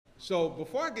So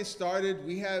before I get started,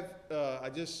 we have, I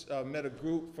just met a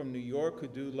group from New York who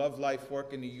do Love Life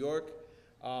work in New York.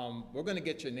 We're going to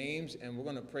get your names and we're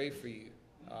going to pray for you.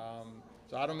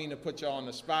 So I don't mean to put y'all on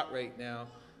the spot right now,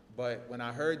 but when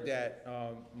I heard that,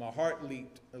 my heart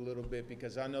leaped a little bit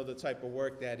because I know the type of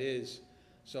work that is.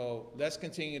 So let's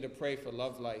continue to pray for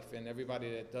Love Life and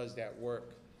everybody that does that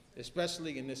work,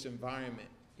 especially in this environment.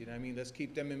 You know what I mean? Let's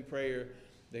keep them in prayer,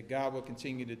 that God will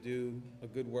continue to do a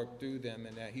good work through them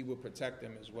and that he will protect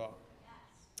them as well.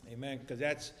 Yes. Amen. Because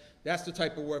that's the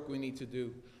type of work we need to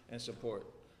do and support.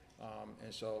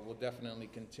 And so we'll definitely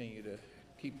continue to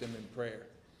keep them in prayer.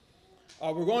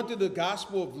 We're going through the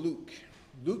Gospel of Luke.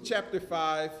 Luke chapter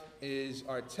 5 is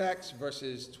our text.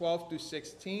 Verses 12 through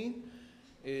 16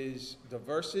 is the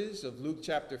verses of Luke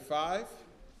chapter 5.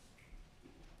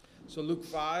 So Luke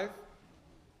 5.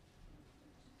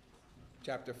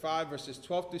 Chapter 5, verses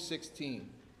 12 through 16.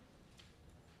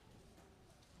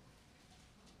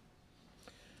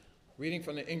 Reading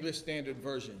from the English Standard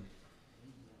Version.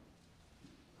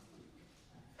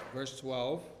 Verse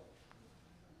 12.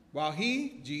 While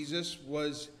he, Jesus,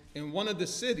 was in one of the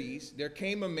cities, there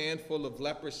came a man full of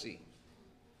leprosy.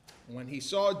 When he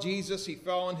saw Jesus, he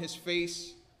fell on his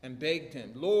face and begged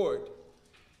him, "Lord,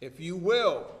 if you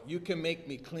will, you can make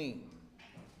me clean."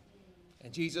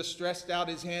 And Jesus stretched out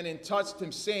his hand and touched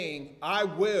him, saying, "I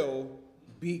will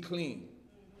be clean."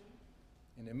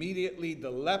 And immediately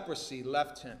the leprosy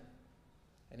left him.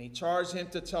 And he charged him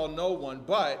to tell no one,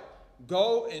 but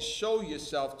go and show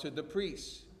yourself to the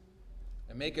priests,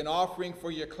 and make an offering for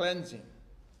your cleansing,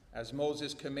 as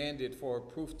Moses commanded for a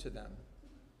proof to them.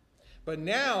 But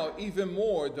now even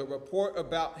more the report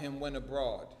about him went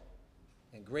abroad,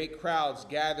 and great crowds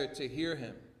gathered to hear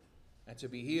him and to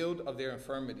be healed of their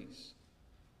infirmities.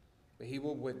 But he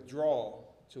will withdraw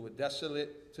to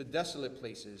desolate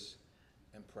places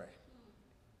and pray.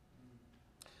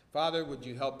 Father, would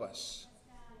you help us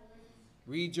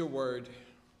read your word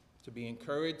to be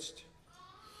encouraged?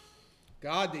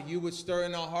 God, that you would stir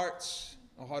in our hearts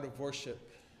a heart of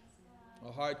worship,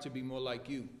 a heart to be more like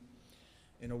you.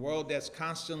 In a world that's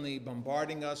constantly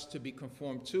bombarding us to be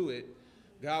conformed to it,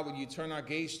 God, would you turn our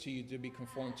gaze to you to be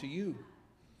conformed to you?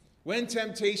 When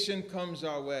temptation comes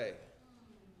our way,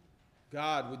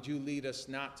 God, would you lead us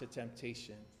not to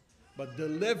temptation, but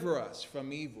deliver us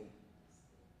from evil.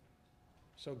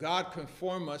 So God,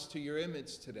 conform us to your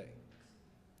image today.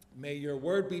 May your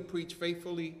word be preached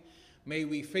faithfully. May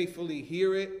we faithfully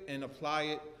hear it and apply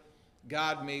it.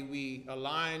 God, may we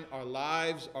align our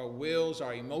lives, our wills,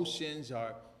 our emotions,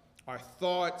 our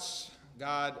thoughts.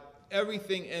 God,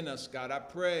 everything in us, God, I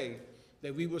pray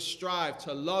that we will strive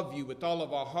to love you with all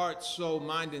of our heart, soul,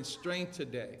 mind, and strength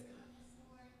today.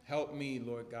 Help me,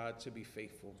 Lord God, to be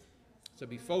faithful, to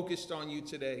be focused on you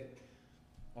today,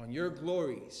 on your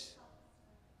glories,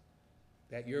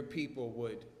 that your people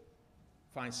would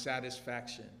find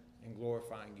satisfaction in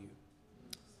glorifying you.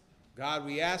 God,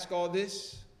 we ask all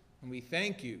this, and we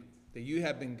thank you that you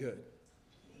have been good.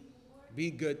 Be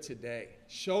good today.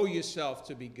 Show yourself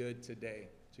to be good today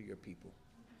to your people.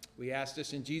 We ask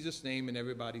this in Jesus' name, and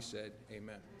everybody said,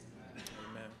 amen. Amen.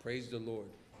 Amen. Praise the Lord.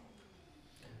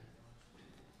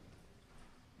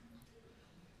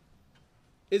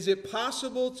 Is it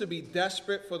possible to be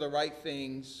desperate for the right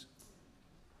things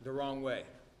the wrong way?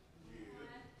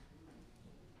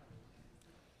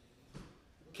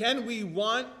 Can we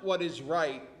want what is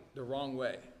right the wrong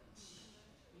way?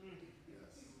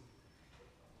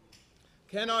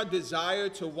 Can our desire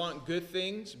to want good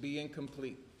things be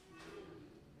incomplete?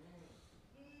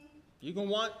 You can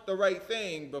want the right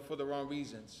thing, but for the wrong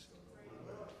reasons.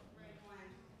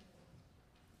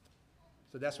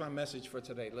 So that's my message for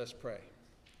today. Let's pray.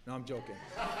 No, I'm joking.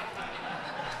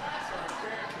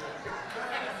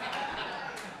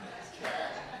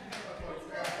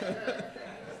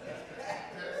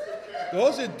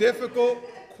 Those are difficult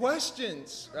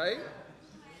questions, right?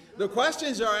 The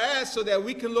questions are asked so that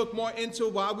we can look more into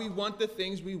why we want the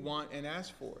things we want and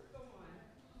ask for.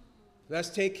 Let's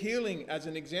take healing as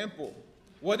an example.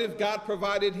 What if God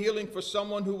provided healing for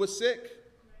someone who was sick?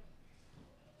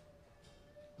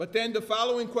 But then the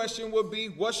following question would be,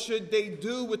 what should they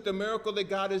do with the miracle that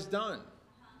God has done?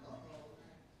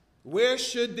 Where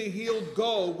should the healed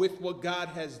go with what God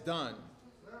has done?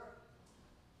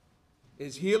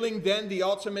 Is healing then the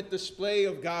ultimate display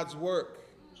of God's work?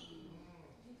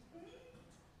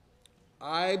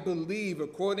 I believe,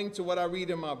 according to what I read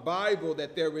in my Bible,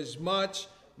 that there is much,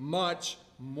 much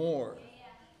more.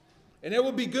 And it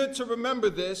will be good to remember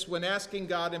this when asking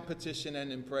God in petition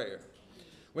and in prayer.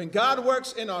 When God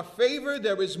works in our favor,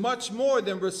 there is much more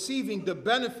than receiving the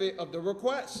benefit of the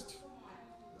request.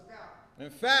 In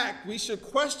fact, we should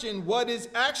question what is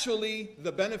actually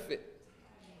the benefit.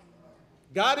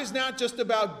 God is not just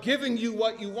about giving you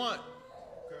what you want.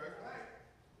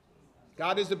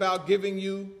 God is about giving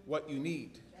you what you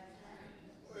need.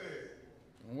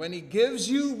 And when he gives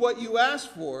you what you ask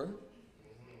for,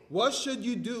 what should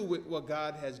you do with what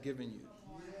God has given you?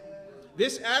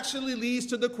 This actually leads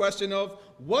to the question of,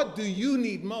 what do you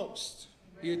need most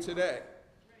here today?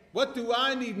 What do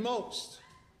I need most?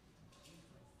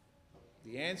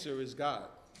 The answer is God.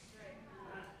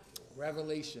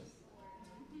 Revelation.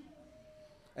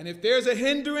 And if there's a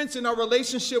hindrance in our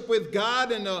relationship with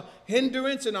God and a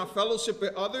hindrance in our fellowship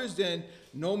with others, then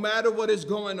no matter what is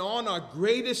going on, our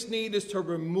greatest need is to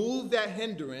remove that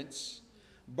hindrance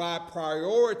by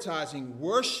prioritizing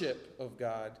worship of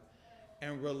God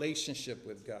and relationship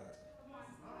with God.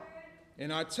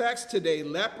 In our text today,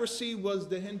 leprosy was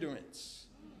the hindrance.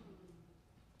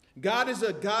 God is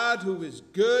a God who is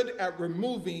good at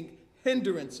removing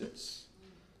hindrances.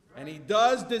 And he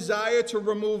does desire to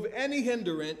remove any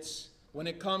hindrance when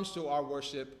it comes to our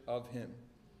worship of him.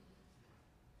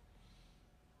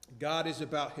 God is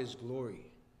about his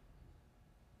glory.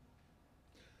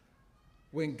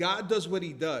 When God does what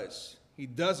he does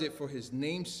it for his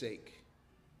name's sake.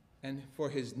 And for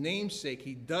his name's sake,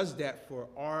 he does that for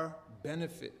our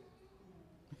benefit.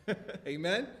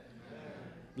 Amen?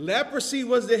 Leprosy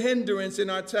was the hindrance in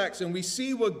our text, and we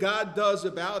see what God does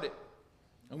about it,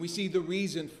 and we see the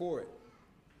reason for it.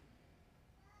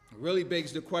 It really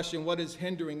begs the question, what is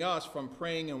hindering us from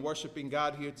praying and worshiping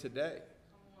God here today?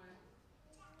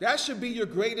 That should be your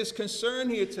greatest concern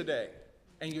here today,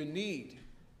 and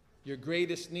your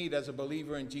greatest need as a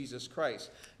believer in Jesus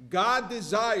Christ. God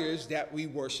desires that we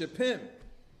worship him.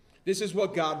 This is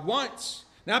what God wants,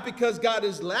 not because God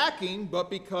is lacking, but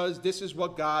because this is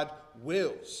what God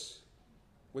wills,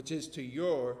 which is to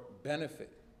your benefit.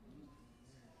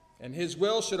 And his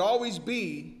will should always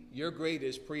be your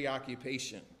greatest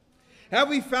preoccupation. Have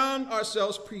we found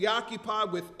ourselves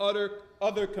preoccupied with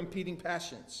other competing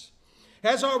passions?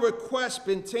 Has our request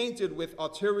been tainted with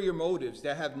ulterior motives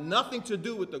that have nothing to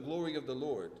do with the glory of the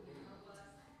Lord?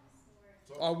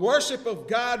 Our worship of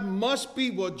God must be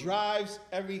what drives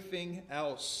everything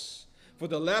else. For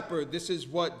the leper, this is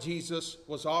what Jesus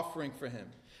was offering for him.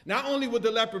 Not only would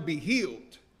the leper be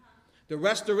healed, the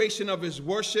restoration of his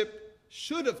worship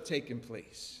should have taken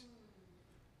place.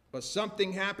 But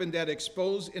something happened that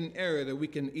exposed an error that we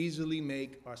can easily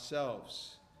make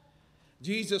ourselves.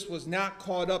 Jesus was not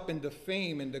caught up in the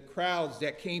fame and the crowds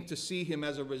that came to see him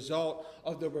as a result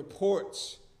of the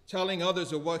reports telling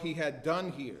others of what he had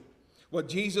done here. What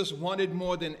Jesus wanted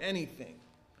more than anything,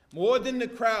 more than the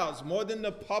crowds, more than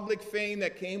the public fame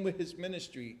that came with his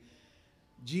ministry,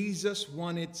 Jesus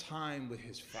wanted time with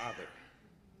his Father.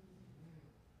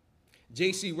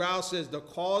 J.C. Ryle says, the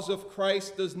cause of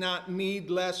Christ does not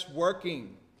need less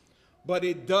working, but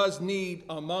it does need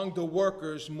among the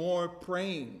workers more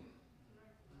praying.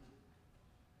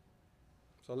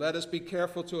 So let us be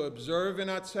careful to observe in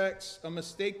our text a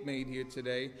mistake made here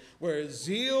today, where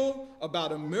zeal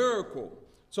about a miracle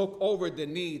took over the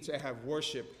need to have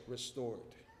worship restored.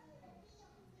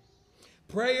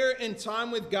 Prayer and time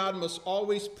with God must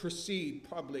always precede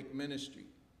public ministry.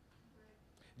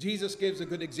 Jesus gives a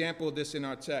good example of this in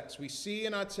our text. We see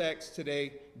in our text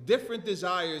today different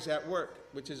desires at work,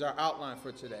 which is our outline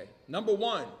for today. Number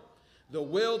one, the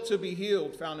will to be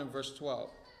healed, found in verse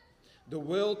 12. The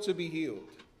will to be healed.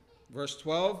 Verse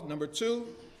 12. Number two,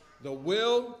 the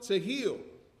will to heal.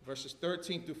 Verses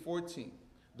 13 through 14.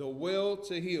 The will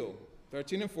to heal.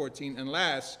 13 and 14. And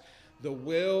last, the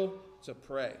will to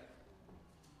pray.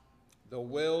 The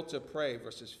will to pray.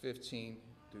 Verses 15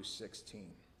 through 16.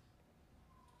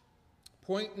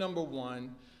 Point number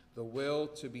one, the will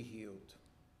to be healed.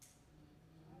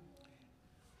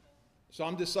 So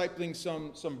I'm discipling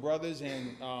some brothers,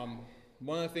 and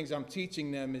one of the things I'm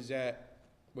teaching them is that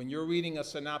when you're reading a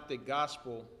synoptic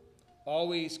gospel,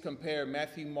 always compare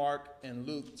Matthew, Mark, and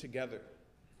Luke together,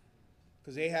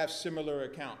 because they have similar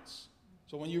accounts.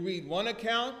 So when you read one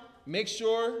account, make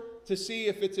sure to see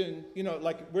if it's in,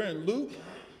 like we're in Luke.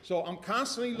 So I'm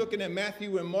constantly looking at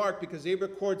Matthew and Mark because they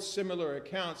record similar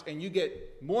accounts, and you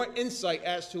get more insight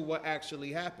as to what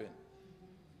actually happened.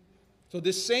 So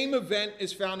this same event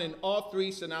is found in all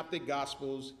three synoptic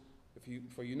gospels.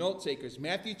 For you note takers,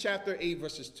 Matthew chapter 8,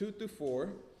 verses 2 through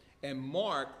 4, and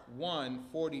Mark 1,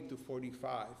 40 through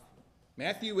 45.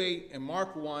 Matthew 8 and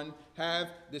Mark 1 have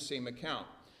the same account.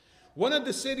 One of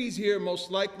the cities here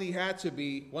most likely had to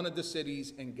be one of the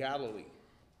cities in Galilee.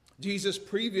 Jesus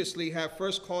previously had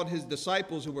first called his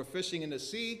disciples who were fishing in the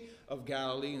Sea of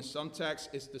Galilee. In some texts,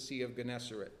 it's the Sea of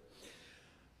Gennesaret.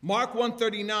 Mark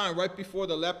 1:39, right before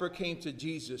the leper came to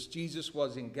Jesus, Jesus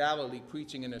was in Galilee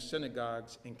preaching in their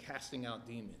synagogues and casting out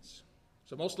demons.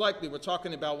 So most likely we're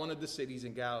talking about one of the cities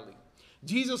in Galilee.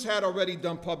 Jesus had already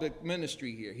done public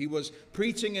ministry here. He was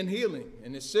preaching and healing.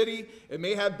 In the city, it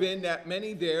may have been that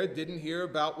many there didn't hear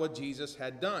about what Jesus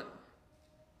had done.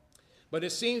 But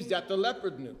it seems that the leper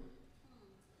knew,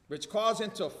 which caused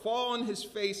him to fall on his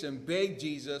face and beg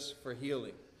Jesus for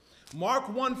healing. Mark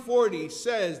 1:40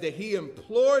 says that he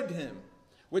implored him,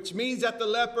 which means that the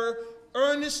leper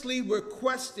earnestly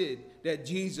requested that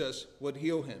Jesus would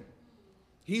heal him.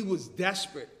 He was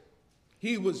desperate.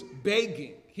 He was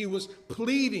begging. He was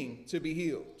pleading to be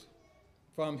healed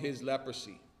from his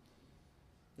leprosy.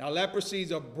 Now, leprosy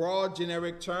is a broad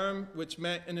generic term which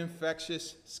meant an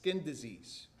infectious skin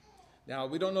disease. Now,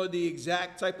 we don't know the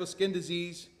exact type of skin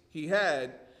disease he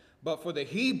had, but for the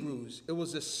Hebrews, it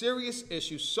was a serious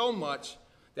issue so much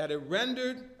that it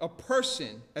rendered a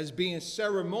person as being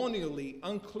ceremonially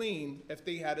unclean if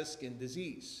they had a skin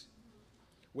disease,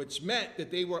 which meant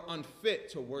that they were unfit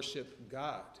to worship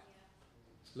God.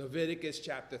 Leviticus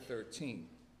chapter 13.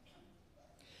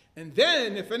 And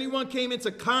then, if anyone came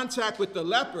into contact with the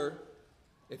leper,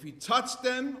 if you touched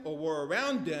them or were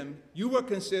around them, you were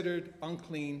considered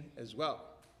unclean as well.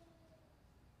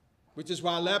 Which is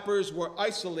why lepers were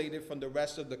isolated from the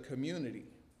rest of the community.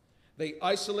 They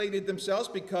isolated themselves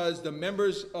because the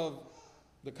members of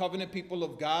the covenant people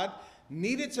of God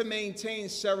needed to maintain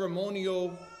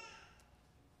ceremonial,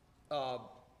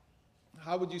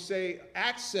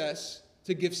 access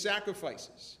to give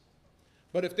sacrifices.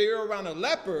 But if they were around a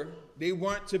leper, they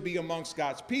weren't to be amongst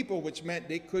God's people, which meant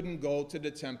they couldn't go to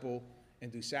the temple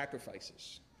and do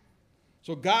sacrifices.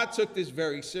 So God took this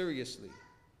very seriously.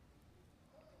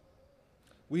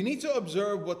 We need to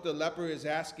observe what the leper is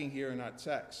asking here in our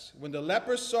text. When the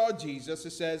leper saw Jesus,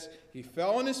 it says, he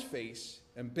fell on his face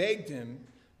and begged him,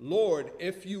 Lord,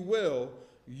 if you will,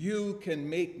 you can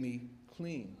make me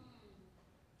clean.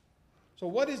 So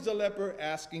what is the leper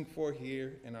asking for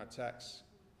here in our text?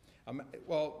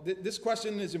 This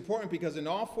question is important because in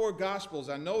all four Gospels,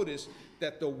 I noticed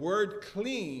that the word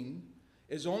clean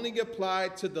is only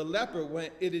applied to the leper when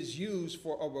it is used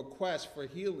for a request for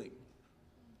healing.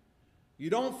 You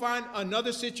don't find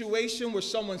another situation where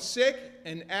someone's sick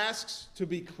and asks to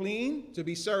be clean, to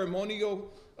be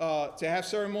ceremonial, to have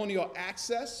ceremonial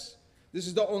access. This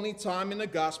is the only time in the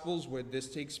Gospels where this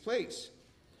takes place.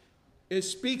 It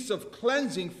speaks of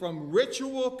cleansing from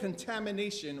ritual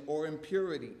contamination or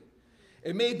impurity.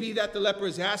 It may be that the leper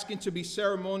is asking to be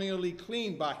ceremonially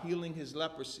clean by healing his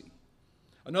leprosy.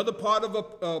 Another part of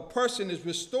a person is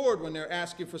restored when they're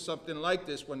asking for something like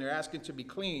this, when they're asking to be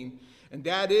clean, and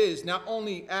that is not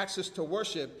only access to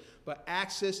worship, but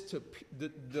access to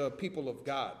the people of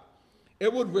God.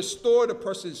 It would restore the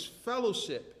person's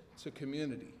fellowship to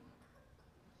community,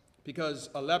 because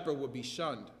a leper would be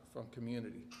shunned from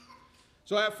community.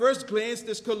 So at first glance,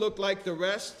 this could look like the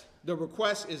rest. The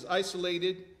request is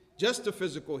isolated, just to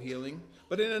physical healing.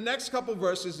 But in the next couple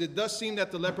verses, it does seem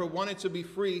that the leper wanted to be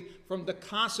free from the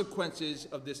consequences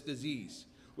of this disease,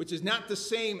 which is not the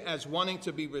same as wanting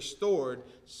to be restored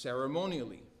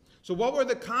ceremonially. So what were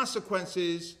the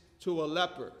consequences to a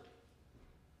leper?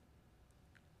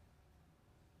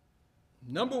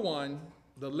 Number one,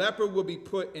 the leper will be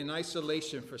put in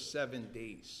isolation for 7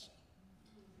 days.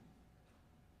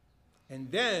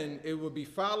 And then it will be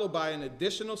followed by an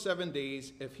additional 7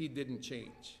 days if he didn't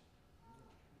change.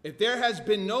 If there has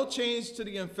been no change to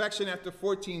the infection after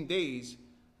 14 days,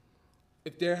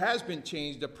 if there has been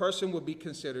change, the person will be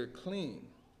considered clean.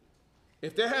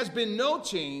 If there has been no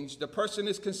change, the person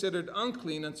is considered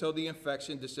unclean until the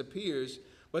infection disappears.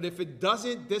 But if it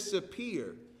doesn't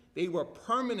disappear, they were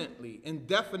permanently,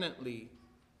 indefinitely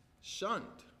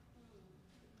shunned.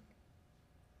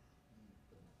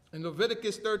 In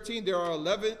Leviticus 13, there are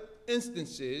 11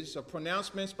 instances of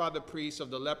pronouncements by the priest of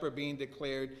the leper being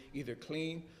declared either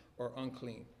clean or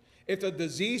unclean. If the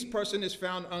diseased person is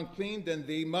found unclean, then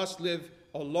they must live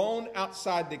alone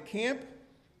outside the camp.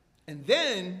 And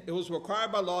then it was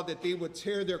required by law that they would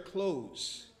tear their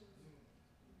clothes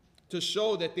to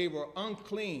show that they were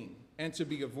unclean and to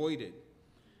be avoided.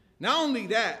 Not only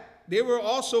that, they were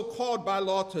also called by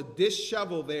law to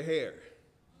dishevel their hair,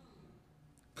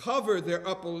 cover their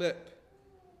upper lip,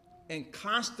 and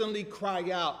constantly cry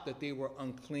out that they were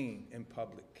unclean in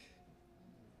public.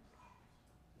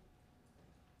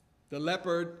 The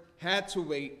leper had to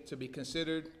wait to be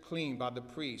considered clean by the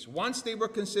priest. Once they were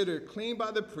considered clean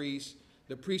by the priest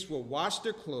will wash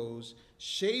their clothes,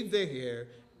 shave their hair,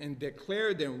 and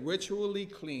declare them ritually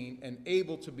clean and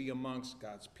able to be amongst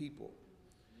God's people.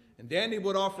 And then they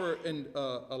would offer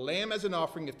a lamb as an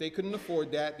offering. If they couldn't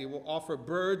afford that, they will offer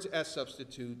birds as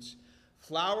substitutes.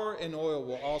 Flour and oil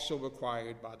were also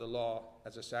required by the law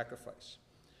as a sacrifice.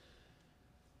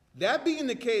 That being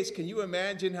the case, can you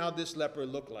imagine how this leper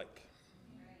looked like?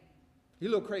 He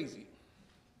looked crazy.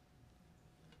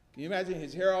 Can you imagine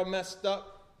his hair all messed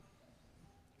up?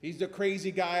 He's the crazy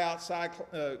guy outside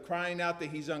crying out that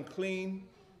he's unclean.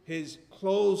 His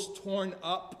clothes torn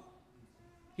up.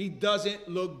 He doesn't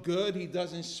look good. He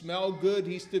doesn't smell good.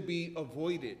 He's to be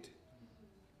avoided.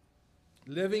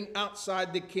 Living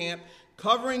outside the camp,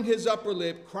 covering his upper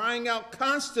lip, crying out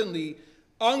constantly,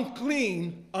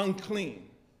 unclean, unclean.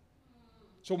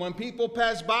 So when people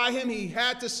passed by him, he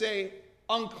had to say,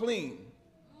 unclean.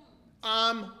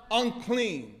 I'm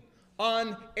unclean,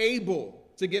 unable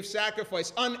to give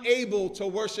sacrifice, unable to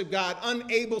worship God,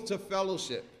 unable to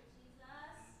fellowship.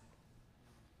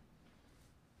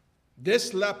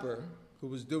 This leper who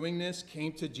was doing this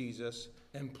came to Jesus,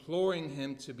 imploring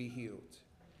him to be healed.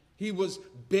 He was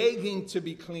begging to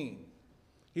be clean.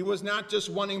 He was not just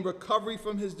wanting recovery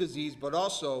from his disease, but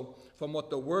also from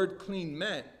what the word clean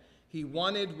meant. He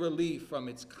wanted relief from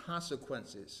its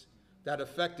consequences that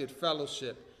affected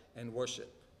fellowship and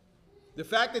worship. The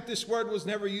fact that this word was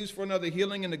never used for another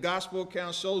healing in the gospel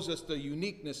account shows us the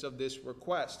uniqueness of this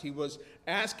request. He was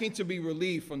asking to be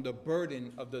relieved from the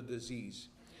burden of the disease.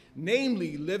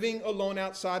 Namely, living alone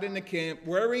outside in the camp,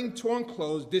 wearing torn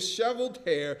clothes, disheveled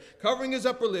hair, covering his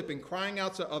upper lip, and crying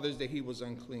out to others that he was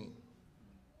unclean.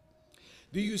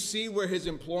 Do you see where his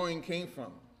imploring came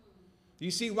from? Do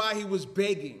you see why he was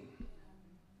begging?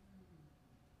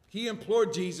 He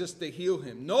implored Jesus to heal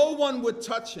him. No one would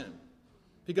touch him,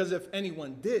 because if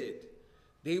anyone did,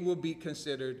 they would be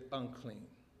considered unclean.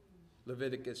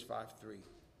 Leviticus 5:3.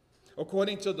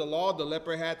 According to the law, the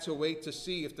leper had to wait to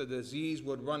see if the disease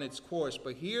would run its course.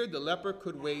 But here, the leper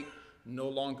could wait no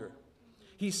longer.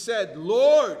 He said,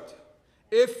 Lord,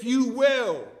 if you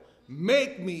will,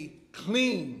 make me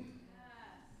clean.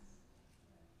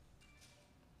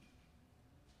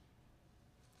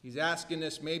 He's asking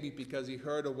this maybe because he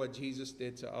heard of what Jesus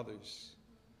did to others.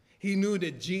 He knew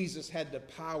that Jesus had the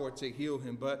power to heal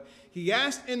him, but he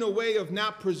asked in a way of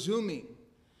not presuming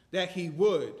that he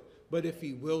would, but if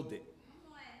he willed it.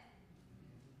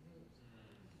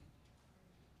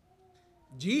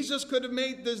 Jesus could have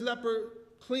made this leper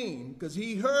clean because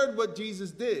he heard what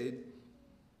Jesus did.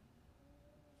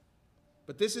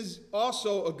 But this is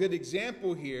also a good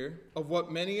example here of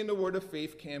what many in the Word of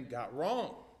Faith camp got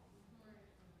wrong.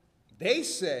 They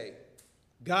say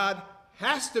God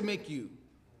has to make you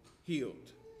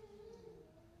healed.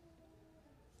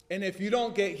 And if you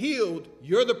don't get healed,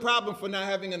 you're the problem for not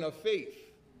having enough faith.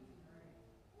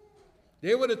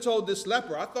 They would have told this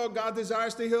leper, I thought God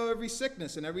desires to heal every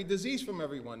sickness and every disease from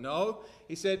everyone. No,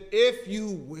 he said, if you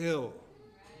will,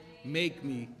 make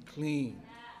me clean.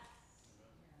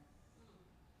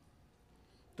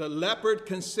 The leper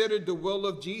considered the will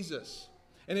of Jesus.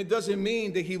 And it doesn't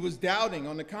mean that he was doubting.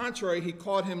 On the contrary, he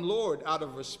called him Lord out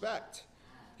of respect.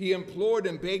 He implored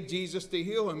and begged Jesus to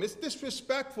heal him. It's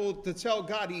disrespectful to tell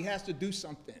God he has to do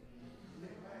something.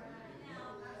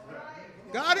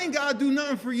 God ain't got to do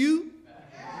nothing for you.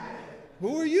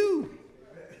 Who are you?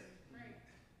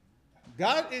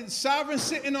 God is sovereign,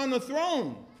 sitting on the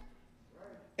throne.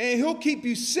 And he'll keep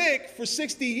you sick for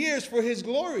 60 years for his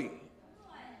glory.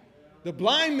 The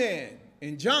blind man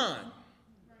in John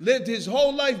lived his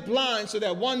whole life blind so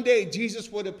that one day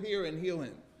Jesus would appear and heal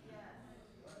him.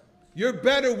 You're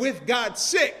better with God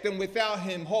sick than without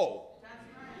him whole.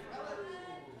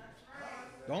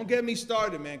 Don't get me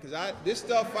started, man, because this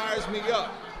stuff fires me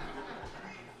up.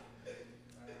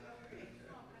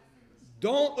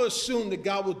 Don't assume that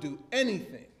God will do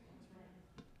anything.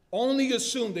 Only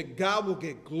assume that God will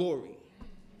get glory.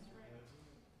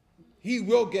 He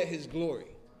will get his glory.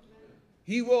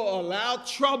 He will allow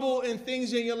trouble and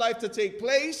things in your life to take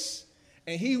place,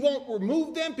 and he won't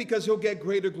remove them because he'll get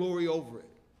greater glory over it.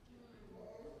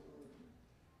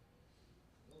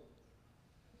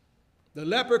 The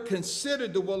leper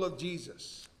considered the will of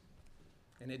Jesus,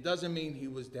 and it doesn't mean he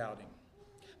was doubting.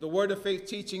 The Word of Faith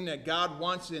teaching that God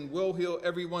wants and will heal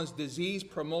everyone's disease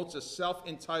promotes a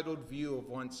self-entitled view of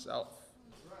oneself.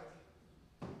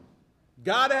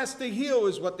 God has to heal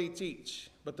is what they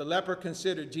teach, but the leper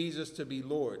considered Jesus to be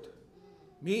Lord,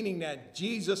 meaning that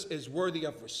Jesus is worthy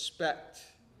of respect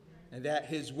and that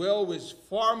his will is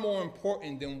far more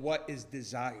important than what is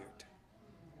desired.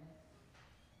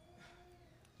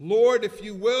 Lord, if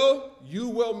you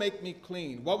will make me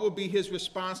clean. What will be his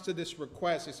response to this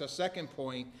request? It's our second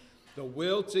point, the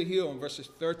will to heal in verses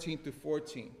 13 to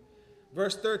 14.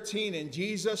 Verse 13, and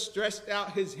Jesus stretched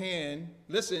out his hand,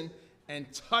 listen,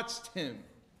 and touched him,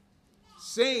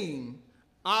 saying,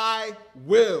 I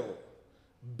will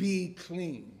be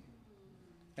clean.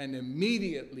 And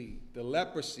immediately the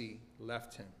leprosy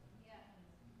left him.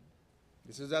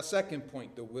 This is our second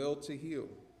point, the will to heal.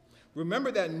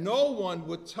 Remember that no one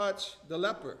would touch the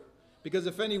leper, because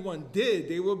if anyone did,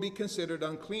 they will be considered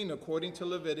unclean according to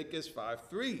Leviticus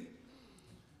 5:3.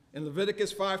 In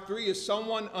Leviticus 5:3, if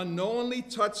someone unknowingly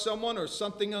touched someone or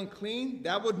something unclean,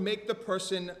 that would make the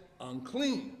person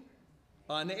unclean,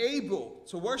 unable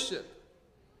to worship.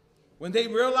 When they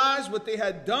realized what they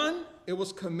had done, it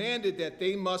was commanded that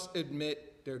they must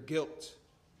admit their guilt,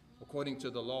 according to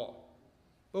the law.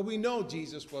 But we know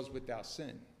Jesus was without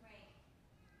sin.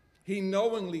 He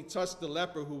knowingly touched the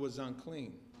leper who was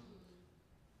unclean.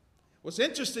 What's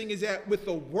interesting is that with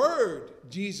the word,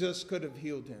 Jesus could have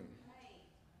healed him.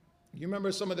 You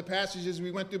remember some of the passages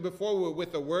we went through before where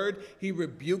with the word, he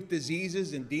rebuked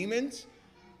diseases and demons?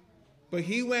 But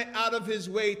he went out of his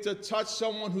way to touch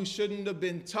someone who shouldn't have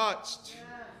been touched.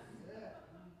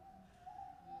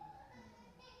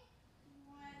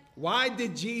 Why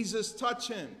did Jesus touch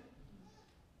him?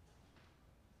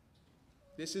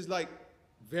 This is like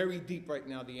very deep right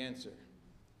now, the answer.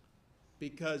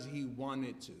 Because he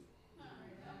wanted to.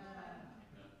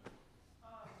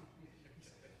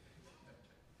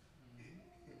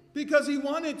 Because he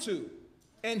wanted to,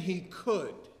 and he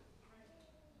could.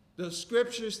 The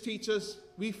scriptures teach us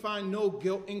we find no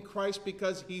guilt in Christ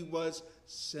because he was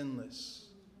sinless.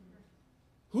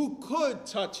 Who could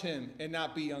touch him and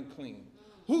not be unclean?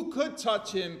 Who could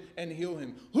touch him and heal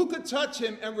him? Who could touch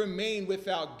him and remain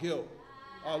without guilt?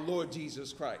 Our Lord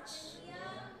Jesus Christ.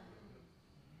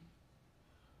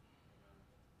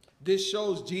 This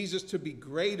shows Jesus to be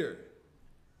greater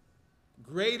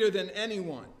than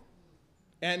anyone,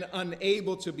 and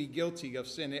unable to be guilty of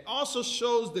sin. It also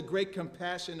shows the great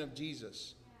compassion of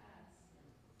Jesus,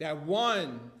 that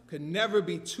one could never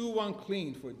be too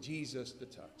unclean for Jesus to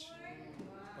touch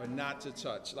or not to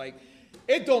touch. Like,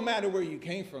 it don't matter where you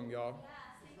came from, y'all.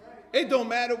 It don't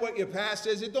matter what your past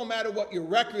is. It don't matter what your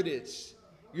record is.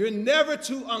 You're never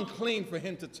too unclean for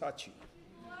him to touch you.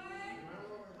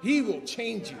 He will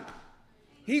change you.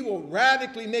 He will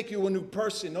radically make you a new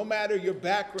person, no matter your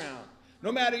background,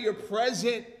 no matter your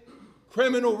present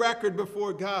criminal record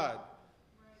before God.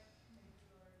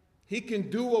 He can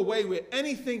do away with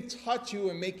anything, touch you,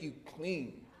 and make you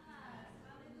clean.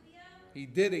 He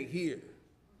did it here.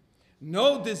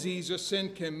 No disease or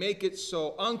sin can make it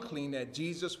so unclean that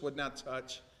Jesus would not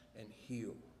touch and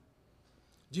heal.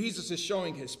 Jesus is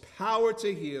showing his power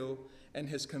to heal and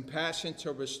his compassion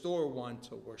to restore one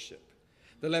to worship.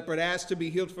 The leper asked to be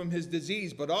healed from his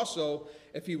disease, but also,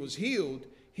 if he was healed,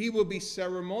 he will be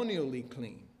ceremonially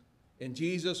clean. And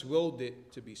Jesus willed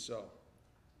it to be so,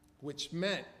 which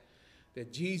meant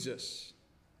that Jesus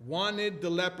wanted the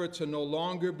leper to no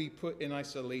longer be put in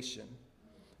isolation.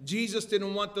 Jesus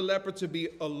didn't want the leper to be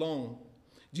alone.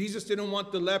 Jesus didn't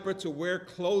want the leper to wear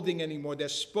clothing anymore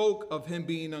that spoke of him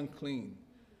being unclean.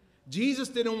 Jesus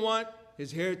didn't want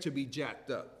his hair to be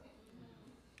jacked up.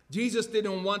 Jesus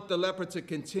didn't want the leper to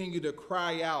continue to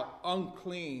cry out,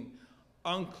 unclean,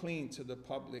 unclean to the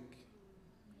public.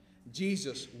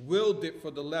 Jesus willed it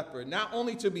for the leper, not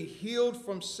only to be healed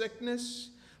from sickness,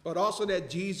 but also that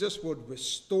Jesus would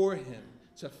restore him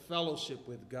to fellowship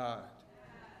with God.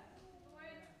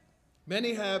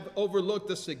 Many have overlooked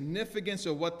the significance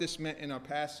of what this meant in our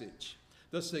passage.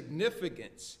 The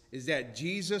significance is that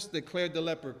Jesus declared the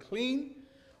leper clean,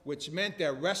 which meant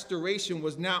that restoration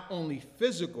was not only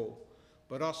physical,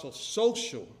 but also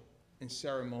social and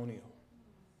ceremonial.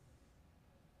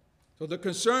 So the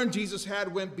concern Jesus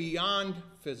had went beyond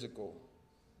physical.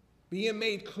 Being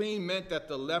made clean meant that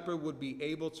the leper would be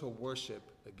able to worship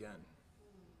again.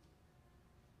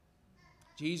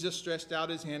 Jesus stretched out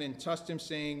his hand and touched him,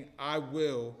 saying, I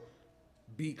will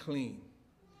be clean,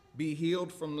 be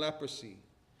healed from leprosy,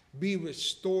 be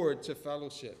restored to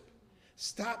fellowship.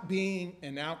 Stop being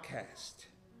an outcast.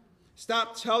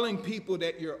 Stop telling people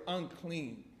that you're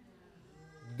unclean.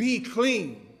 Be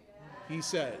clean, he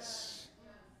says.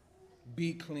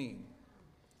 Be clean.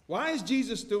 Why is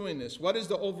Jesus doing this? What is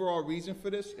the overall reason for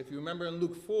this? If you remember in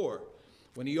Luke 4,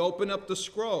 when he opened up the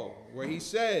scroll, where he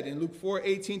said in Luke 4,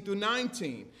 18 through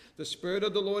 19, the Spirit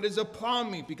of the Lord is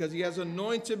upon me because he has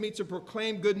anointed me to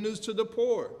proclaim good news to the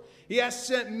poor. He has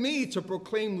sent me to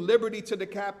proclaim liberty to the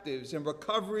captives and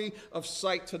recovery of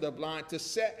sight to the blind, to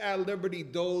set at liberty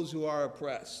those who are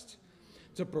oppressed,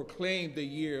 to proclaim the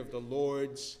year of the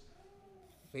Lord's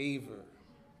favor.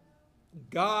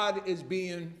 God is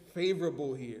being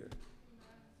favorable here.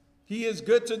 He is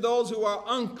good to those who are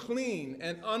unclean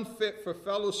and unfit for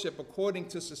fellowship according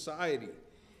to society.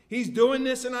 He's doing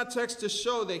this in our text to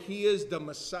show that he is the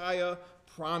Messiah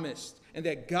promised and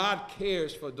that God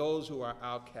cares for those who are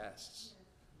outcasts.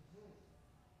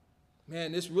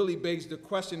 Man, this really begs the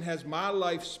question, has my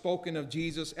life spoken of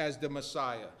Jesus as the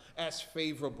Messiah, as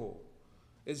favorable?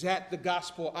 Is that the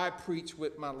gospel I preach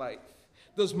with my life?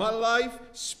 Does my life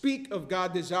speak of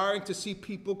God desiring to see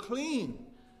people clean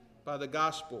by the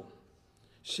gospel,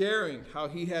 sharing how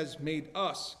he has made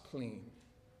us clean?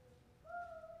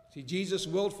 See, Jesus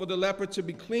willed for the leper to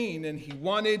be clean, and he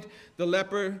wanted the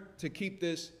leper to keep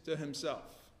this to himself.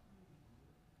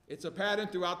 It's a pattern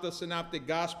throughout the Synoptic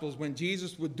Gospels. When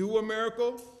Jesus would do a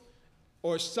miracle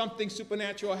or something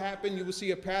supernatural happen, you will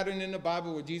see a pattern in the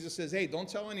Bible where Jesus says, hey, don't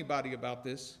tell anybody about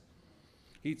this.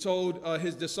 He told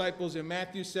his disciples in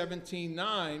Matthew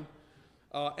 17:9,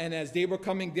 and as they were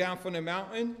coming down from the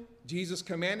mountain, Jesus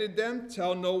commanded them,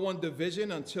 tell no one the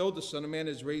vision until the Son of Man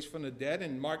is raised from the dead.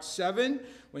 In Mark 7,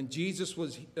 when Jesus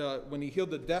when he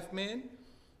healed the deaf man,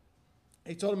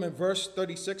 he told him in verse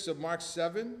 36 of Mark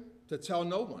 7 to tell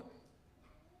no one.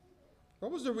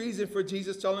 What was the reason for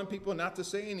Jesus telling people not to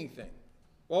say anything?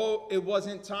 Well, it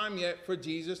wasn't time yet for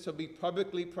Jesus to be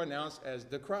publicly pronounced as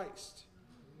the Christ.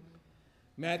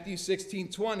 Matthew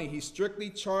 16:20, he strictly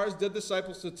charged the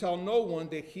disciples to tell no one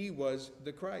that he was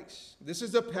the Christ. This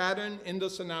is a pattern in the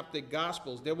Synoptic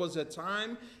Gospels. There was a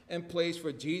time and place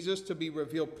for Jesus to be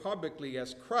revealed publicly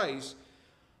as Christ,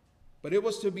 but it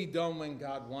was to be done when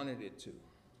God wanted it to.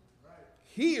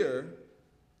 Here,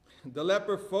 the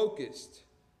leper focused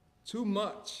too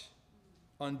much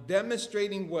on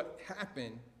demonstrating what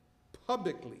happened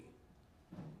publicly.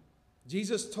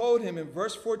 Jesus told him in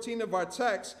verse 14 of our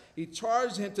text, he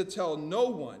charged him to tell no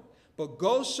one, but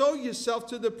go show yourself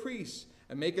to the priest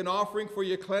and make an offering for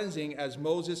your cleansing as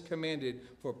Moses commanded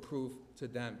for proof to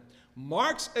them.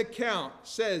 Mark's account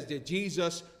says that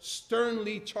Jesus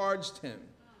sternly charged him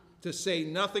to say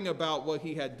nothing about what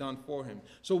he had done for him.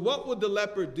 So what would the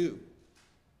leper do?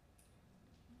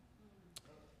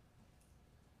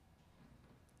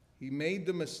 He made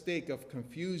the mistake of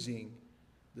confusing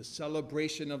the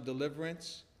celebration of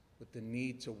deliverance with the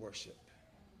need to worship.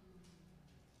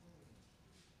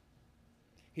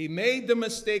 He made the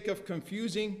mistake of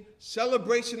confusing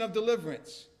celebration of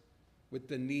deliverance with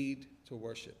the need to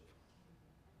worship.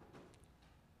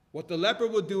 What the leper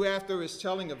would do after is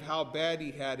telling of how bad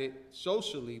he had it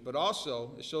socially, but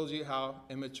also it shows you how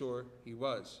immature he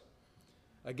was.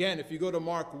 Again, if you go to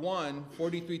Mark 1,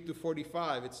 43 to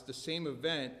 45, it's the same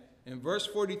event. In verse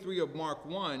 43 of Mark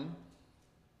 1,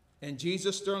 and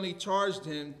Jesus sternly charged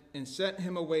him and sent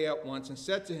him away at once and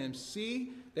said to him,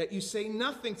 see that you say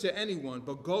nothing to anyone,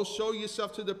 but go show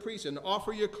yourself to the priest and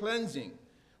offer your cleansing,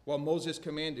 what Moses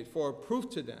commanded, for a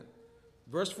proof to them.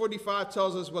 Verse 45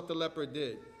 tells us what the leper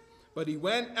did. But he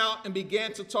went out and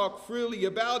began to talk freely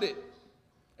about it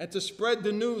and to spread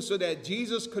the news so that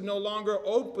Jesus could no longer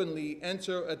openly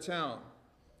enter a town,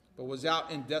 but was out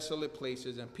in desolate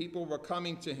places, and people were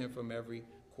coming to him from every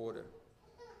quarter.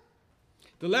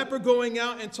 The leper going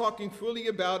out and talking freely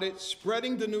about it,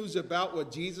 spreading the news about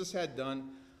what Jesus had done,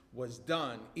 was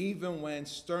done, even when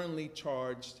sternly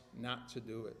charged not to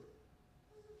do it.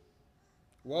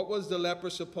 What was the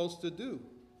leper supposed to do?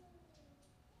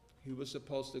 He was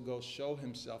supposed to go show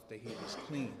himself that he was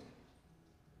clean,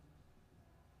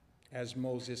 as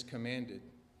Moses commanded.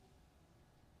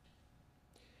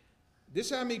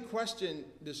 This had me question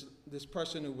this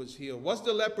person who was healed. Was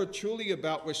the leper truly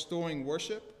about restoring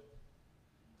worship,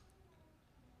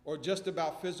 or just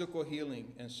about physical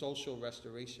healing and social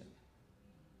restoration?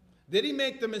 Did he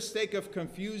make the mistake of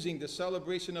confusing the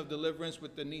celebration of deliverance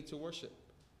with the need to worship?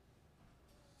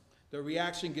 The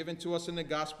reaction given to us in the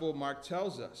Gospel of Mark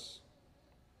tells us.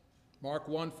 Mark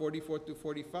 1, 44 through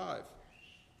 45.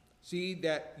 See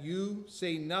that you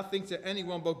say nothing to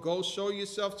anyone, but go show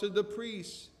yourself to the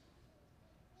priest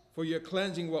for your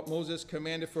cleansing, what Moses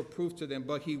commanded for proof to them.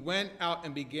 But he went out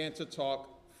and began to talk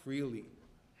freely.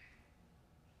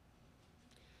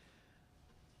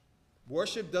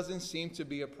 Worship doesn't seem to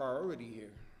be a priority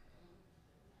here.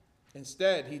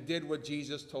 Instead, he did what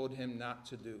Jesus told him not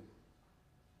to do.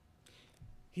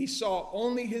 He saw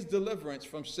only his deliverance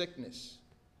from sickness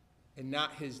and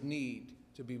not his need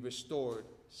to be restored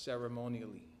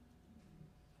ceremonially.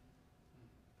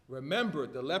 Remember,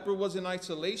 the leper was in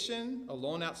isolation,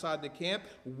 alone outside the camp,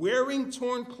 wearing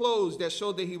torn clothes that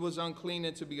showed that he was unclean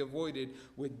and to be avoided,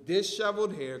 with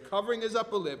disheveled hair, covering his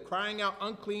upper lip, crying out,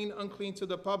 unclean, unclean to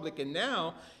the public. And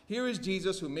now, here is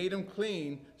Jesus who made him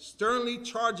clean, sternly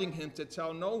charging him to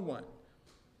tell no one.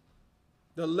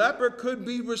 The leper could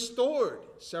be restored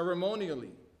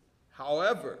ceremonially.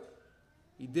 However,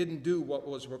 he didn't do what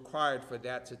was required for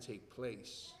that to take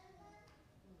place.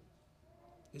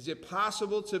 Is it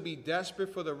possible to be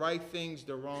desperate for the right things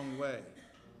the wrong way?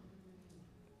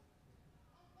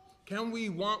 Can we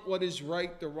want what is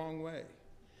right the wrong way?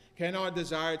 Can our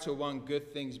desire to want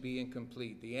good things be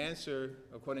incomplete? The answer,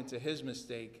 according to his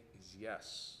mistake, is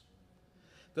yes.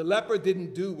 The leper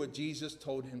didn't do what Jesus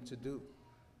told him to do.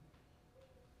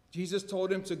 Jesus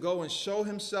told him to go and show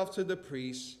himself to the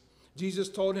priest. Jesus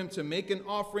told him to make an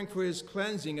offering for his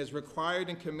cleansing as required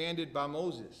and commanded by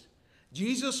Moses.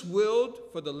 Jesus willed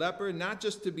for the leper not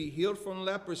just to be healed from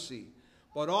leprosy,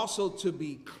 but also to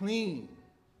be clean,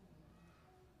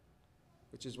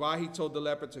 which is why he told the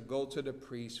leper to go to the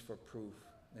priest for proof.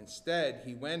 Instead,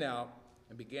 he went out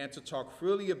and began to talk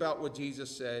freely about what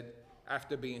Jesus said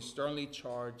after being sternly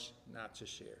charged not to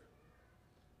share.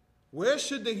 Where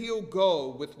should the healed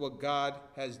go with what God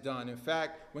has done? In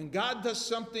fact, when God does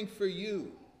something for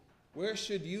you, where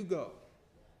should you go?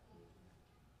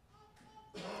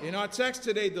 In our text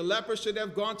today, the leper should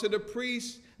have gone to the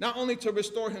priest, not only to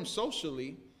restore him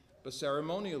socially, but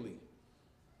ceremonially.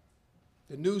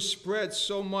 The news spread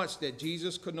so much that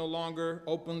Jesus could no longer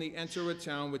openly enter a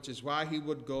town, which is why he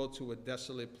would go to a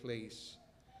desolate place.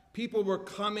 People were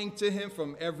coming to him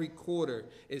from every quarter,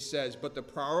 it says, but the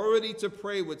priority to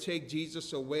pray would take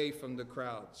Jesus away from the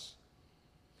crowds.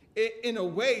 In a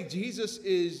way, Jesus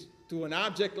is, through an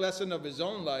object lesson of his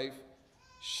own life,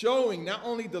 showing not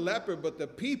only the leper, but the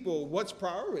people what's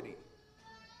priority.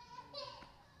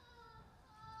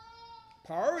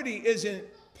 Priority isn't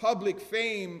public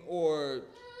fame or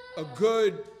a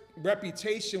good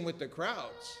reputation with the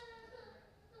crowds.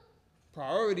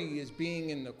 Priority is being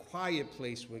in the quiet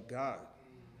place with God.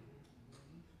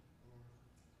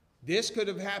 This could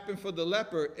have happened for the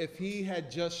leper if he had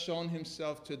just shown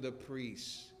himself to the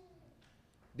priest.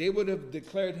 They would have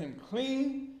declared him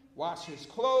clean, washed his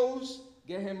clothes,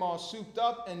 get him all souped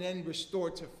up, and then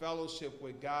restored to fellowship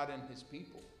with God and his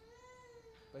people.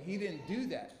 But he didn't do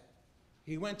that.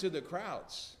 He went to the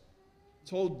crowds,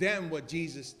 told them what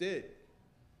Jesus did.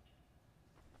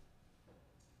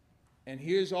 And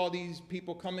here's all these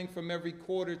people coming from every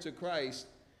quarter to Christ.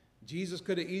 Jesus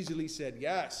could have easily said,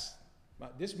 yes,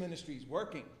 this ministry's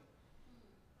working.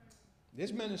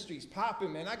 This ministry's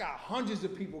popping, man. I got hundreds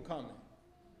of people coming.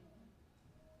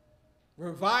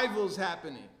 Revival's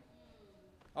happening.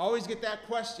 I always get that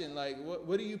question, like,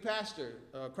 what do you pastor?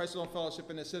 Christ Alone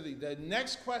Fellowship in the City. The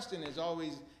next question is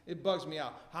always, it bugs me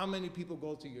out. How many people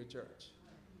go to your church?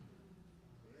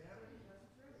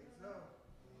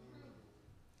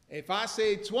 If I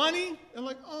say 20, they're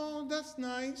like, oh, that's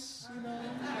nice, you know.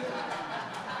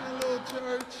 A little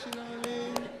church, you know what I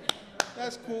mean?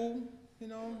 That's cool, you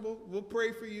know, we'll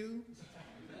pray for you.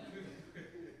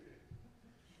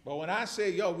 But when I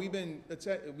say, yo, we've been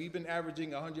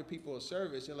averaging 100 people a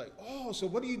service, you're like, oh, so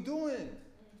what are you doing?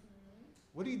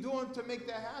 What are you doing to make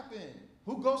that happen?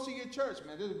 Who goes to your church,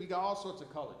 man? We got all sorts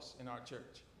of colors in our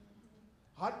church.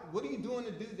 What are you doing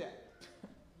to do that?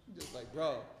 Just like,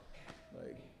 bro,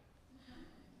 like,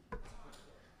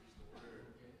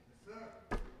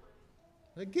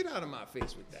 get out of my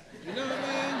face with that. You know what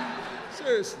I mean?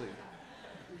 Seriously.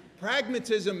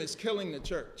 Pragmatism is killing the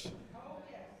church.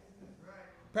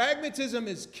 Pragmatism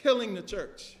is killing the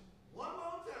church. One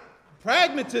more time.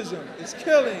 Pragmatism is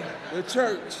killing the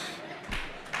church.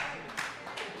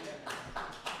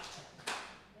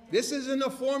 This isn't a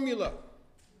formula.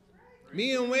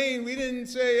 Me and Wayne, we didn't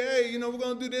say, hey, you know, we're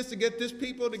going to do this to get this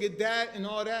people, to get that and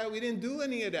all that. We didn't do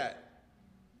any of that.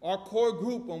 Our core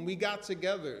group, when we got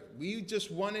together, we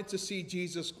just wanted to see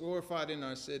Jesus glorified in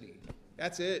our city.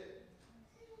 That's it.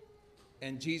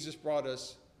 And Jesus brought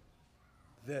us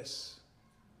this.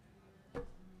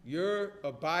 You're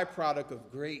a byproduct of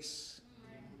grace.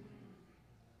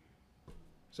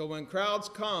 So when crowds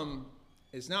come,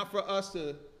 it's not for us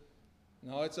to,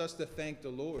 no, it's us to thank the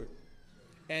Lord.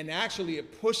 And actually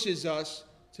it pushes us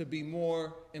to be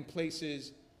more in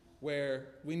places where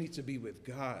we need to be with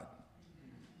God.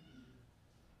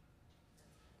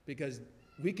 Because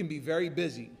we can be very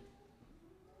busy.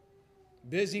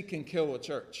 Busy can kill a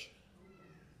church.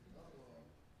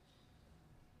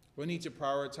 We need to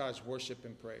prioritize worship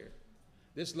and prayer.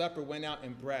 This leper went out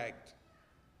and bragged.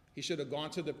 He should have gone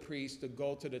to the priest to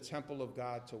go to the temple of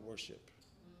God to worship.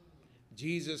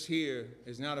 Jesus here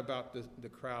is not about the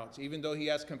crowds. Even though he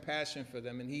has compassion for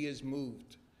them and he is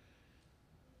moved,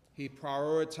 he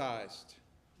prioritized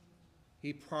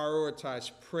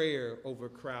prayer over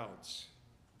crowds.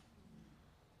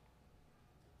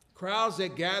 Crowds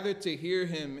that gathered to hear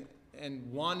him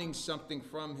and wanting something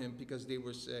from him because they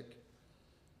were sick.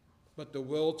 But the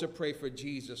will to pray for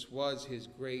Jesus was his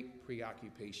great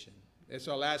preoccupation. That's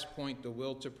our last point, the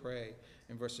will to pray,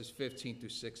 in verses 15 through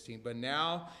 16. But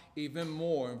now, even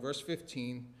more, in verse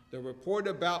 15, the report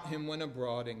about him went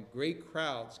abroad, and great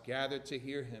crowds gathered to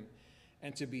hear him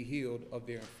and to be healed of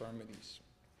their infirmities.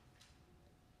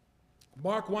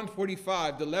 Mark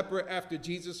 1:45, the leper, after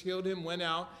Jesus healed him, went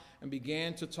out and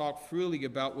began to talk freely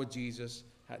about what Jesus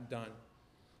had done.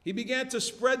 He began to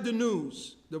spread the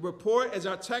news, the report, as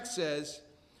our text says,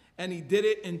 and he did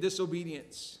it in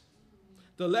disobedience.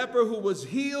 The leper who was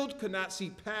healed could not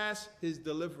see past his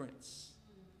deliverance.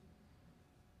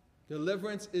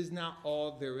 Deliverance is not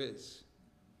all there is.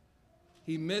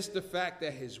 He missed the fact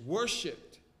that his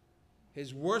worship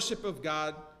of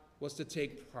God was to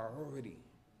take priority.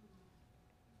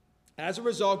 As a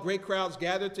result, great crowds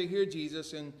gathered to hear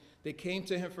Jesus, and they came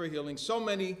to him for healing, so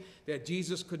many that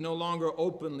Jesus could no longer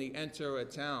openly enter a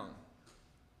town.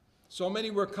 So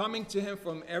many were coming to him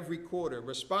from every quarter.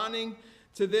 Responding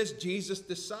to this, Jesus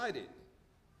decided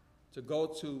to go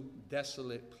to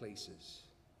desolate places.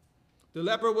 The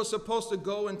leper was supposed to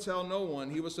go and tell no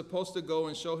one. He was supposed to go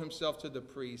and show himself to the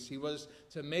priest. He was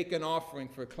to make an offering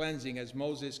for cleansing as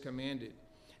Moses commanded,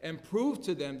 and prove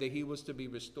to them that he was to be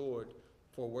restored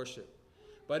for worship.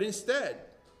 But instead,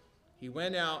 he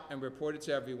went out and reported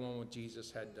to everyone what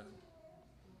Jesus had done.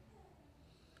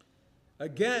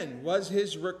 Again, was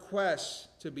his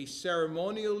request to be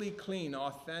ceremonially clean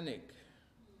authentic?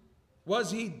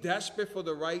 Was he desperate for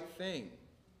the right thing,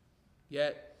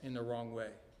 yet in the wrong way?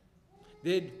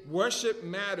 Did worship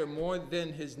matter more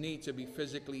than his need to be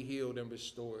physically healed and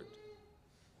restored?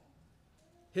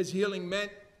 His healing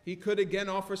meant he could again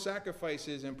offer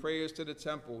sacrifices and prayers to the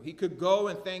temple. He could go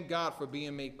and thank God for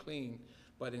being made clean,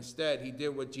 but instead he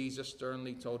did what Jesus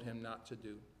sternly told him not to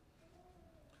do.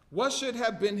 What should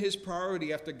have been his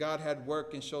priority after God had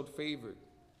worked and showed favor?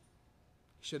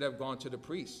 He should have gone to the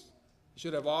priest. He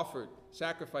should have offered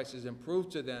sacrifices and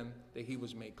proved to them that he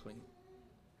was made clean.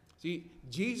 See,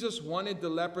 Jesus wanted the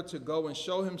leper to go and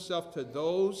show himself to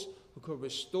those who could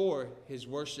restore his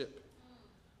worship.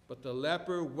 But the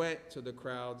leper went to the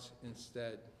crowds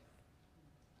instead.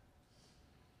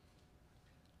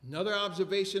 Another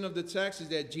observation of the text is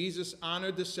that Jesus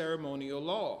honored the ceremonial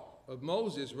law of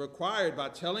Moses required by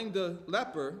telling the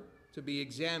leper to be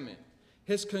examined.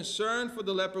 His concern for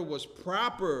the leper was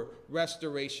proper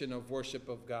restoration of worship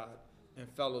of God and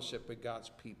fellowship with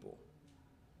God's people.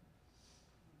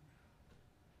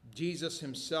 Jesus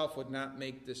himself would not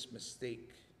make this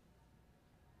mistake.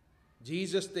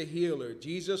 Jesus the healer,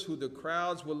 Jesus who the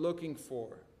crowds were looking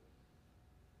for,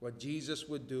 what Jesus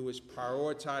would do is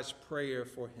prioritize prayer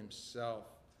for himself.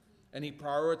 And he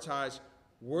prioritized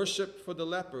worship for the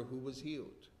leper who was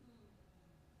healed.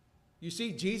 You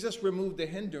see, Jesus removed the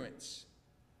hindrance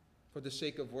for the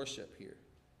sake of worship here.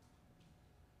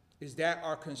 Is that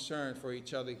our concern for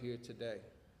each other here today?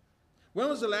 When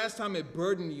was the last time it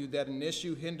burdened you that an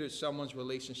issue hindered someone's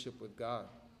relationship with God?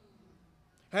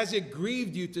 Has it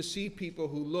grieved you to see people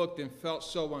who looked and felt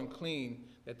so unclean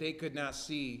that they could not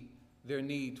see their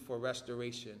need for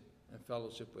restoration and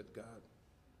fellowship with God?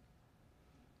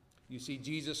 You see,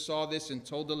 Jesus saw this and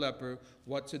told the leper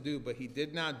what to do, but he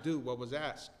did not do what was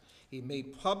asked. He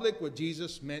made public what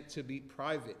Jesus meant to be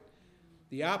private,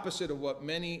 the opposite of what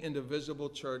many in the visible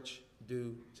church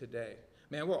do today.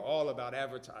 Man, we're all about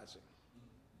advertising.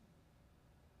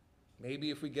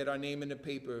 Maybe if we get our name in the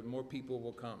paper, more people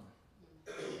will come.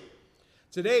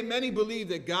 Today, many believe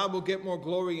that God will get more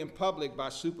glory in public by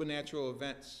supernatural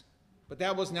events. But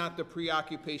that was not the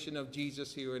preoccupation of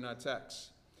Jesus here in our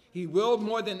text. He willed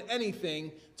more than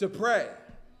anything to pray,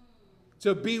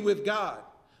 to be with God,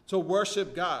 to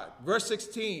worship God. Verse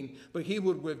 16, but he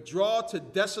would withdraw to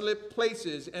desolate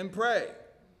places and pray.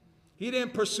 He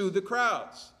didn't pursue the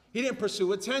crowds. He didn't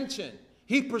pursue attention.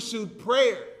 He pursued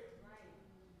prayer.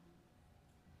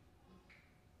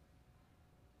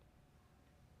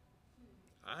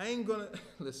 I ain't gonna,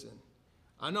 listen,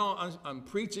 I know I'm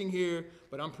preaching here,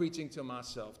 but I'm preaching to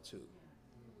myself too.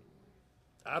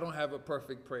 I don't have a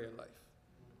perfect prayer life.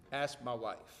 Ask my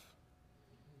wife.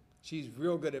 She's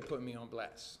real good at putting me on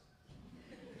blast.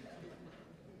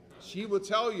 She will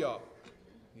tell y'all,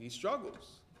 he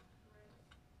struggles.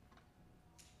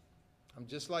 I'm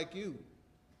just like you.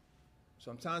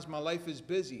 Sometimes my life is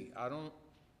busy. I don't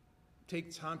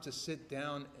take time to sit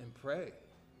down and pray.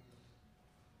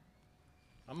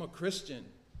 I'm a Christian.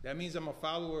 That means I'm a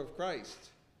follower of Christ.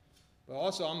 But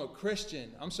also I'm a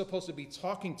Christian. I'm supposed to be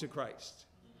talking to Christ.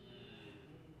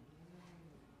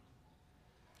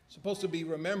 Supposed to be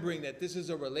remembering that this is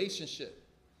a relationship.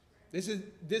 This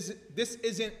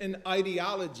isn't an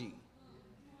ideology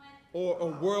or a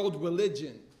world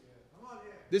religion.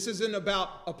 This isn't about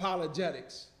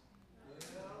apologetics.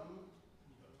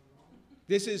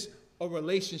 This is a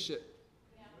relationship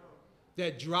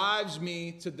that drives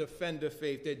me to defend the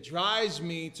faith, that drives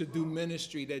me to do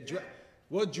ministry.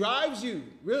 What drives you,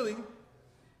 really?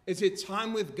 Is it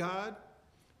time with God?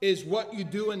 Is what you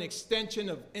do an extension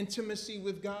of intimacy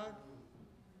with God?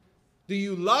 Do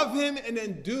you love him and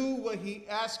then do what he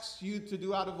asks you to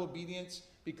do out of obedience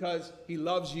because he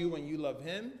loves you and you love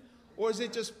him? Or is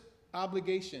it just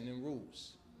obligation and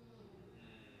rules?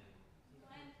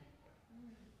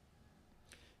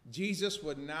 Jesus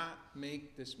would not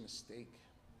make this mistake.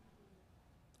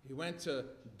 He went to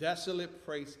desolate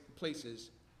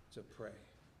places to pray.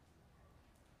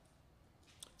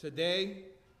 Today,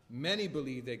 many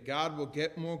believe that God will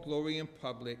get more glory in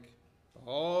public,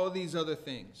 all these other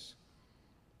things.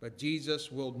 But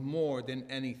Jesus willed more than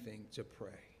anything to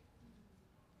pray,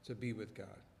 to be with God.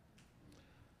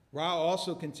 Ryle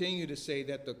also continued to say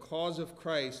that the cause of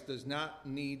Christ does not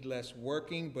need less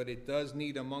working, but it does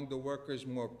need among the workers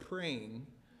more praying.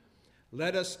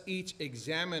 Let us each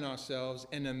examine ourselves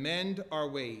and amend our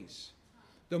ways.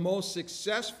 The most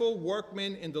successful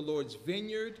workmen in the Lord's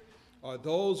vineyard are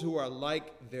those who are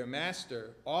like their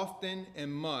master, often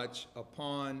and much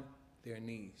upon their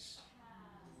knees.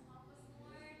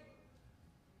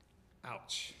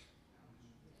 Ouch.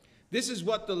 This is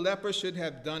what the leper should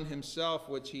have done himself,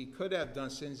 which he could have done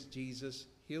since Jesus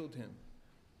healed him.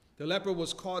 The leper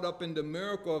was caught up in the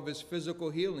miracle of his physical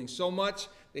healing, so much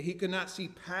that he could not see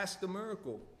past the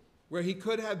miracle, where he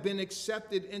could have been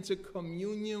accepted into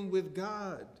communion with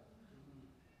God.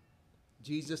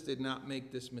 Jesus did not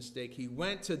make this mistake. He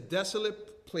went to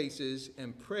desolate places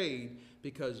and prayed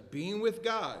because being with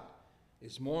God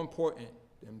is more important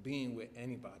than being with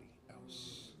anybody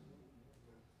else.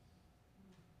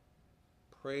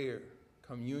 Prayer,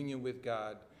 communion with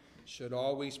God, should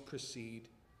always precede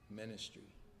ministry.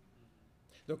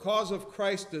 The cause of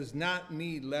Christ does not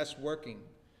need less working,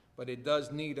 but it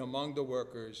does need among the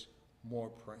workers more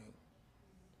praying.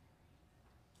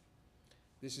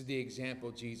 This is the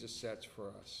example Jesus sets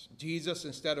for us. Jesus,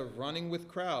 instead of running with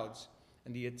crowds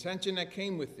and the attention that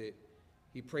came with it,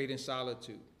 he prayed in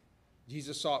solitude.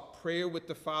 Jesus sought prayer with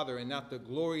the Father and not the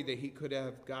glory that he could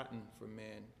have gotten from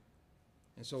man.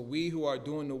 And so we who are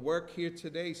doing the work here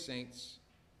today, saints,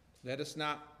 let us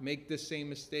not make the same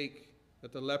mistake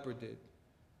that the leper did.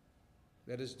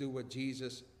 Let us do what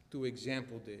Jesus, through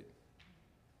example, did.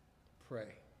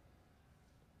 Pray.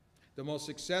 The most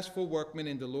successful workmen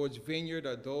in the Lord's vineyard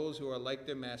are those who are like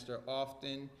their master,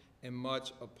 often and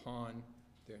much upon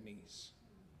their knees.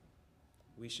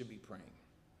 We should be praying.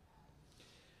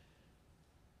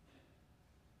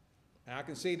 And I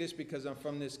can say this because I'm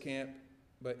from this camp,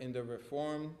 but in the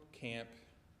Reformed camp,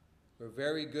 we're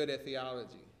very good at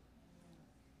theology.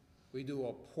 We do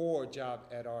a poor job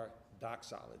at our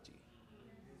doxology.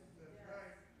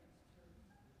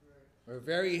 We're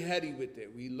very heady with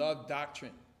it. We love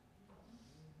doctrine,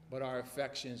 but our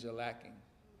affections are lacking.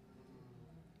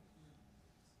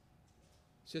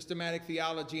 Systematic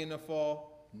theology in the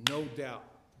fall, no doubt.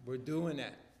 We're doing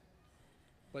that.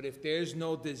 But if there's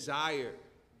no desire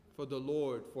for the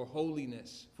Lord, for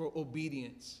holiness, for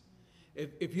obedience,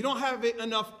 if you don't have it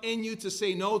enough in you to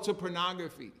say no to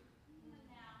pornography,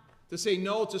 to say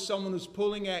no to someone who's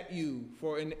pulling at you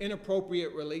for an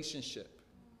inappropriate relationship,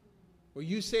 where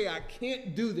you say, I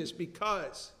can't do this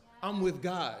because I'm with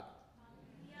God.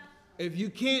 If you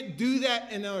can't do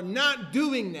that and are not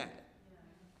doing that,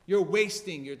 you're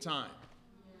wasting your time.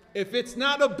 If it's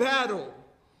not a battle,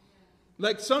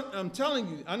 I'm telling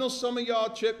you, I know some of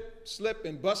y'all trip, slip,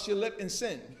 and bust your lip and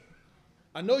sin.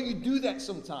 I know you do that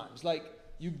sometimes. Like,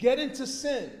 you get into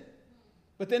sin,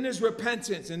 but then there's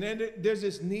repentance, and then there's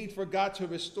this need for God to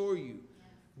restore you.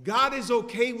 God is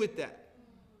okay with that.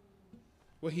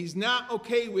 What he's not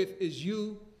okay with is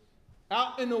you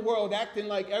out in the world acting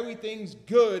like everything's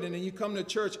good, and then you come to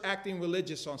church acting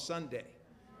religious on Sunday.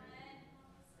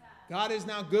 God is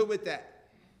not good with that.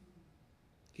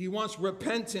 He wants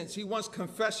repentance. He wants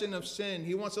confession of sin.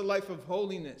 He wants a life of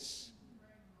holiness.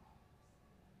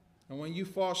 And when you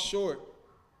fall short,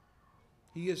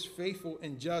 he is faithful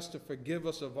and just to forgive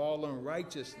us of all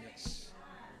unrighteousness.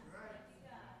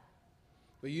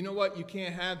 But you know what? You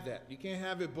can't have that. You can't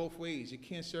have it both ways. You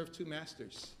can't serve two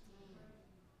masters.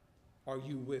 Are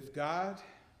you with God?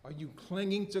 Are you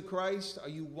clinging to Christ? Are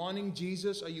you wanting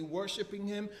Jesus? Are you worshiping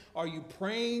him? Are you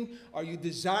praying? Are you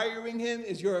desiring him?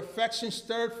 Is your affection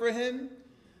stirred for him?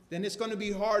 Then it's going to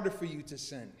be harder for you to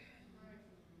sin.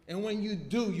 And when you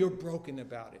do, you're broken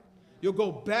about it. You'll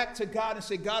go back to God and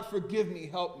say, God, forgive me,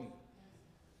 help me.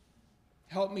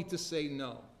 Help me to say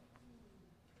no.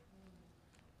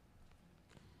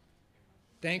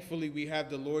 Thankfully, we have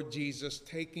the Lord Jesus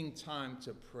taking time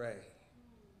to pray.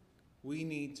 We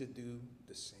need to do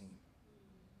the same.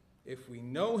 If we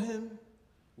know him,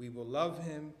 we will love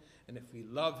him. And if we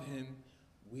love him,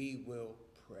 we will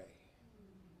pray.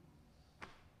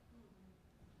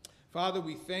 Father,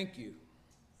 we thank you.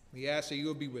 We ask that you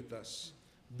will be with us.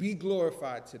 Be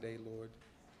glorified today, Lord.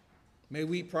 May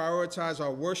we prioritize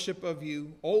our worship of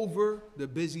you over the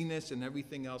busyness and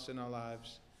everything else in our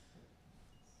lives.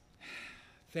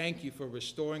 Thank you for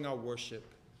restoring our worship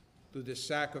through the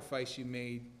sacrifice you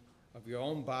made of your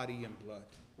own body and blood.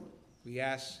 We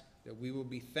ask that we will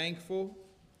be thankful,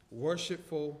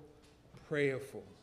 worshipful, prayerful